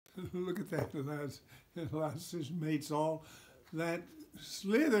Look at that, that's his mates all. That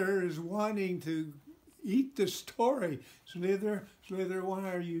Slither is wanting to eat the story. Slither,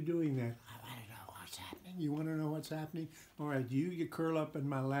 why are you doing that? I want to know what's happening. You want to know what's happening? All right, you curl up in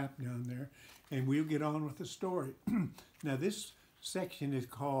my lap down there, and we'll get on with the story. Now, this section is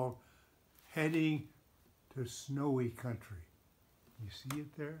called Heading to Snowy Country. You see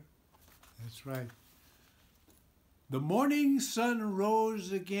it there? That's right. The morning sun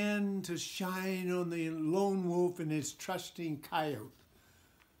rose again to shine on the lone wolf and his trusting coyote.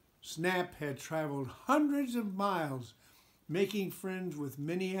 Snap had traveled hundreds of miles, making friends with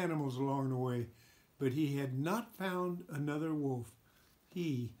many animals along the way, but he had not found another wolf.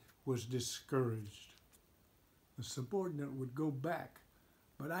 He was discouraged. The subordinate would go back,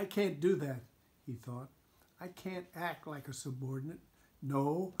 but I can't do that, he thought. I can't act like a subordinate.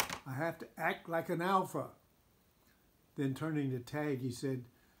 No, I have to act like an alpha. Then turning to Tag, he said,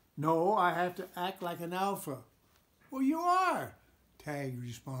 no, I have to act like an alpha. Well, you are, Tag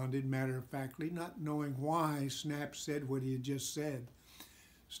responded matter-of-factly, not knowing why Snap said what he had just said.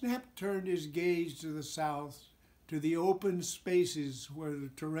 Snap turned his gaze to the south, to the open spaces where the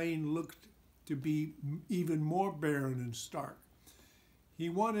terrain looked to be even more barren and stark. He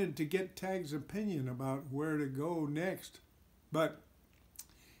wanted to get Tag's opinion about where to go next, but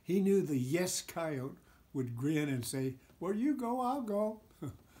he knew the yes coyote would grin and say, where you go, I'll go.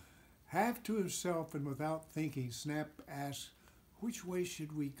 Half to himself and without thinking, Snap asked, which way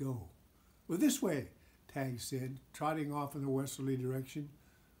should we go? Well, this way, Tag said, trotting off in the westerly direction.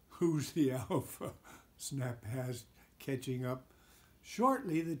 Who's the alpha? Snap asked, catching up.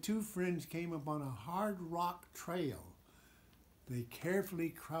 Shortly, the two friends came upon a hard rock trail. They carefully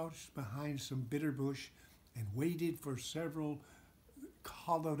crouched behind some bitter bush and waited for several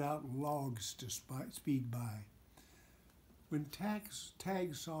hollowed-out logs to speed by. When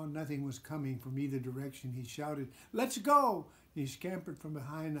Tag saw nothing was coming from either direction, he shouted, let's go! He scampered from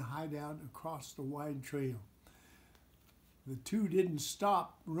behind the hideout across the wide trail. The two didn't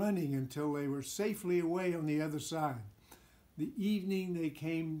stop running until they were safely away on the other side. That evening they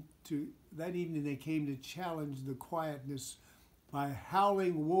came to challenge the quietness by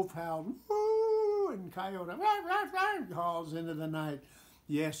howling wolf howls, woo, and coyote calls into the night.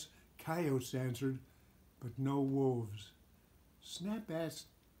 Yes, coyotes answered, but no wolves. Snap asked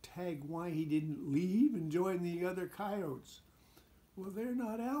Tag why he didn't leave and join the other coyotes. Well, they're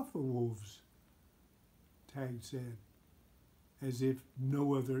not alpha wolves, Tag said, as if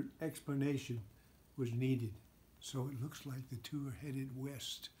no other explanation was needed. So it looks like the two are headed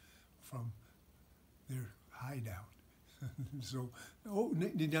west from their hideout. So,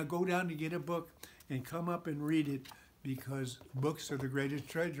 now go down to get a book and come up and read it, because books are the greatest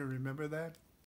treasure. Remember that?